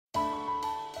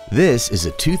This is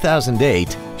a 2008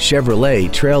 Chevrolet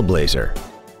Trailblazer.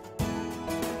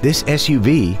 This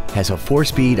SUV has a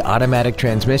 4-speed automatic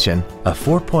transmission, a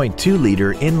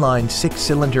 4.2-liter inline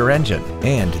 6-cylinder engine,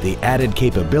 and the added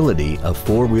capability of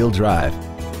 4-wheel drive.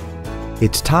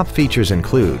 Its top features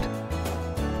include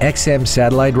XM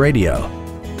satellite radio,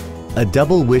 a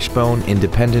double wishbone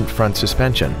independent front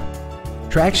suspension,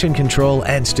 traction control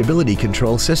and stability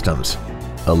control systems,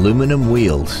 aluminum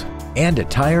wheels, and a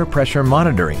tire pressure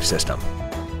monitoring system.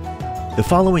 The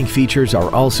following features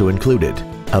are also included: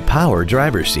 a power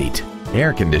driver's seat,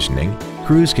 air conditioning,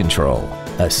 cruise control,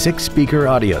 a 6-speaker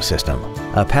audio system,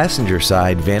 a passenger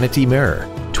side vanity mirror,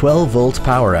 12-volt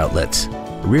power outlets,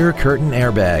 rear curtain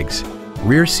airbags,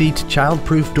 rear seat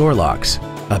child-proof door locks,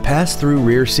 a pass-through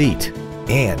rear seat,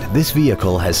 and this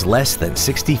vehicle has less than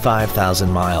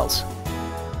 65,000 miles.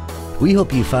 We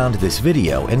hope you found this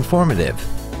video informative.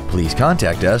 Please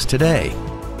contact us today.